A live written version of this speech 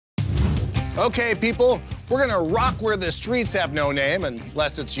Okay, people, we're gonna rock where the streets have no name,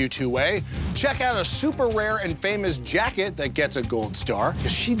 unless it's U2A. Check out a super rare and famous jacket that gets a gold star.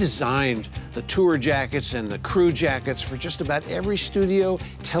 She designed the tour jackets and the crew jackets for just about every studio,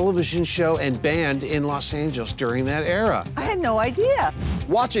 television show, and band in Los Angeles during that era. I had no idea.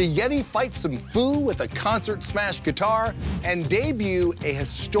 Watch a Yeti fight some foo with a concert smash guitar, and debut a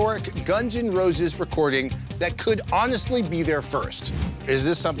historic Guns N' Roses recording that could honestly be their first. Is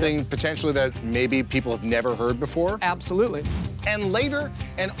this something potentially that maybe people have never heard before? Absolutely. And later,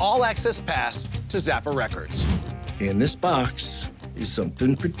 an all-access pass to Zappa Records. In this box is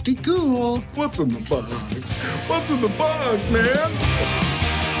something pretty cool. What's in the box? What's in the box, man?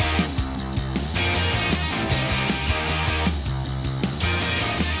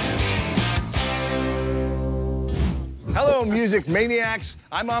 Hello, music maniacs.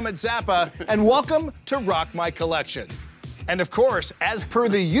 I'm Ahmed Zappa, and welcome to Rock My Collection. And of course, as per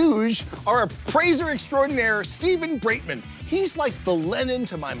the usual, our appraiser extraordinaire, Stephen Braitman. He's like the Lennon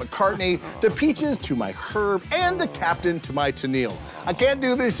to my McCartney, the Peaches to my Herb, and the Captain to my Tennille. I can't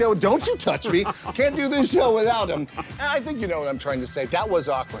do this show, don't you touch me. Can't do this show without him. And I think you know what I'm trying to say. That was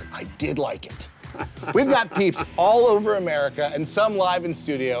awkward. I did like it. We've got peeps all over America and some live in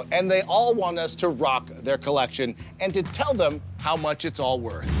studio, and they all want us to rock their collection and to tell them how much it's all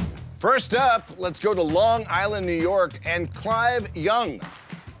worth. First up, let's go to Long Island, New York, and Clive Young.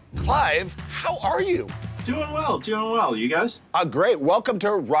 Clive, how are you? Doing well, doing well. You guys? Great. Welcome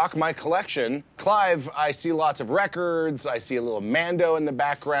to Rock My Collection. Clive, I see lots of records. I see a little Mando in the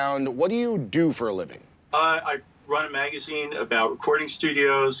background. What do you do for a living? I run a magazine about recording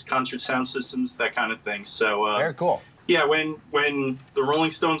studios, concert sound systems, that kind of thing. So very cool. Yeah, when the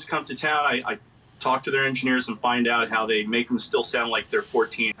Rolling Stones come to town, I talk to their engineers and find out how they make them still sound like they're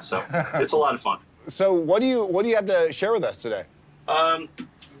 14. So it's a lot of fun. So what do you have to share with us today?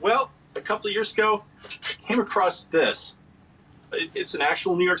 Well, a couple of years ago, I came across this. It's an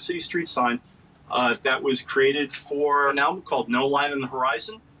actual New York City street sign that was created for an album called No Line on the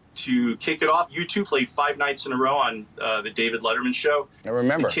Horizon. To kick it off, U2 played 5 nights in a row on the David Letterman show. I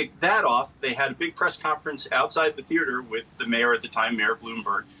remember. To kick that off, they had a big press conference outside the theater with the mayor at the time, Mayor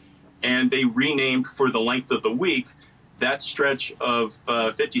Bloomberg, and they renamed for the length of the week that stretch of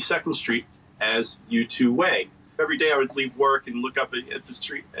 52nd Street as U2 Way. Every day I would leave work and look up at the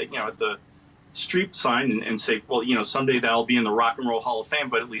street, at the street sign and say, well, someday that'll be in the Rock and Roll Hall of Fame,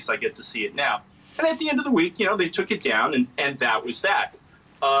 but at least I get to see it now. And at the end of the week, they took it down, and that was that.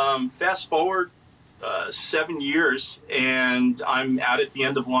 Fast forward 7 years, and I'm out at the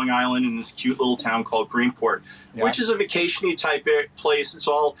end of Long Island in this cute little town called Greenport, which is a vacation-y type place. It's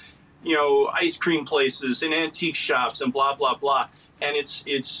all, ice cream places and antique shops and blah, blah, blah. And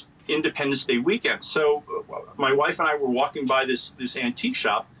it's Independence Day weekend. So my wife and I were walking by this antique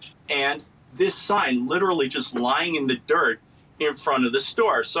shop, and this sign literally just lying in the dirt in front of the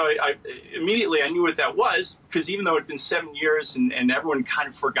store. So I immediately knew what that was, because even though it had been 7 years and everyone kind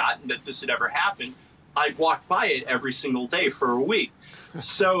of forgotten that this had ever happened, I'd walk by it every single day for a week.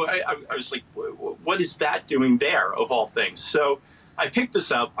 So I was like, what is that doing there, of all things? So I picked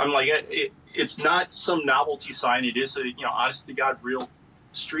this up. I'm like, it's not some novelty sign. It is a, honest to God, real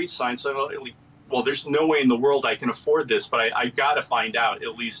street sign. So I'm like, well, there's no way in the world I can afford this, but I got to find out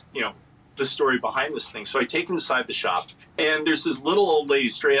at least, the story behind this thing. So I take it inside the shop, and there's this little old lady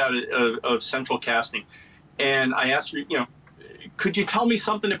straight out of Central Casting, and I asked her, could you tell me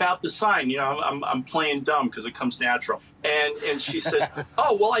something about the sign? I'm playing dumb because it comes natural. And she says,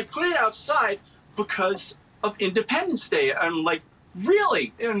 oh, well, I put it outside because of Independence Day. I'm like,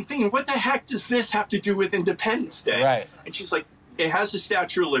 really? And I'm thinking, what the heck does this have to do with Independence Day? Right. And she's like, it has the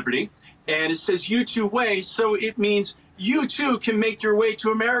Statue of Liberty, and it says U2 Way, so it means you too can make your way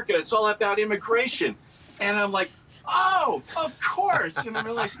to America. It's all about immigration. And I'm like, oh, of course. And I'm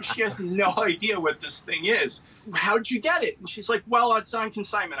realizing she has no idea what this thing is. How'd you get it? And she's like, well, it's on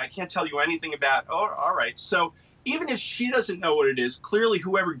consignment. I can't tell you anything about it. Oh, all right. So even if she doesn't know what it is, clearly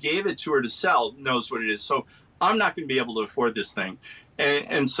whoever gave it to her to sell knows what it is. So I'm not going to be able to afford this thing.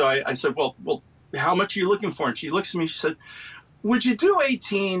 And so I said, well, how much are you looking for? And she looks at me, she said, would you do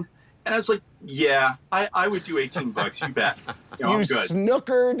 18? And I was like, yeah, I would do 18 bucks, you bet. You I'm good.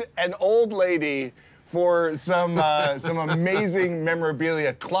 snookered an old lady for some amazing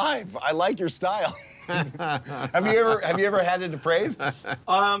memorabilia. Clive, I like your style. Have you ever had it appraised?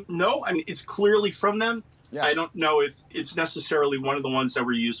 No, I mean, it's clearly from them. Yeah. I don't know if it's necessarily one of the ones that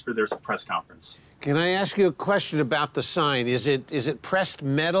were used for their press conference. Can I ask you a question about the sign? Is it pressed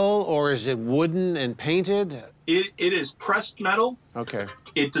metal or is it wooden and painted? It is pressed metal. Okay.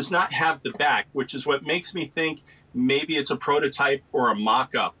 It does not have the back, which is what makes me think maybe it's a prototype or a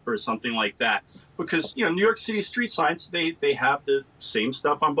mock-up or something like that. Because, you know, New York City street signs, they have the same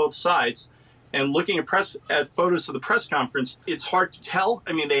stuff on both sides. And looking at photos of the press conference, it's hard to tell.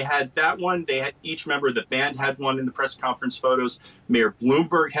 I mean, they had that one. They had each member of the band had one in the press conference photos. Mayor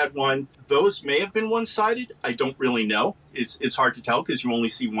Bloomberg had one. Those may have been one-sided. I don't really know. It's hard to tell because you only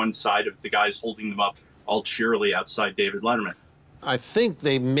see one side of the guys holding them up all cheerily outside David Letterman. I think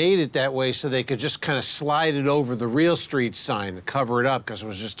they made it that way so they could just kind of slide it over the real street sign to cover it up because it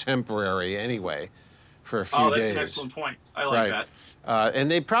was just temporary anyway for a few days. Oh, that's an excellent point. I like that. And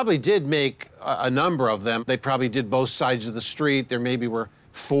they probably did make a number of them. They probably did both sides of the street. There maybe were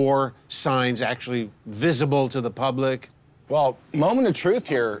 4 signs actually visible to the public. Well, moment of truth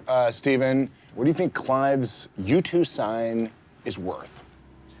here, Stephen. What do you think Clive's U2 sign is worth?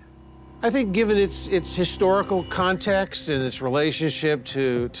 I think given its historical context and its relationship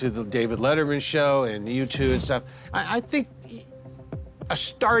to the David Letterman show and U2 and stuff, I think a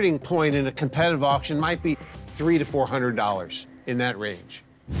starting point in a competitive auction might be $300 to $400, in that range.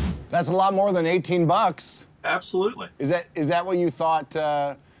 That's a lot more than 18 bucks. Absolutely. Is that what you thought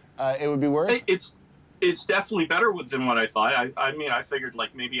it would be worth? It's definitely better than what I thought. I mean, I figured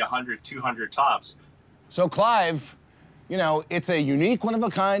like maybe 100, 200 tops. So, Clive, you know, it's a unique,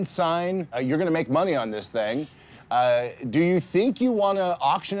 one-of-a-kind sign. You're going to make money on this thing. Do you think you want to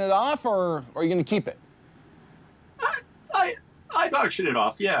auction it off, or are you going to keep it? I'd auction it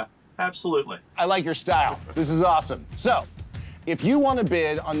off, yeah, absolutely. I like your style. This is awesome. So, if you want to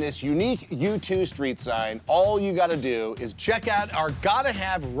bid on this unique U2 street sign, all you got to do is check out our Gotta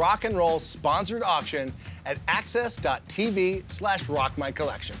Have Rock and Roll sponsored auction at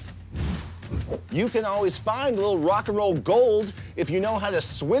access.tv/rockmycollection. You can always find a little rock and roll gold if you know how to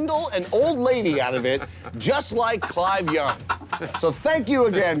swindle an old lady out of it, just like Clive Young. So thank you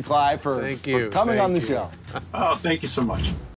again, Clive, for coming on the show. Oh, thank you so much.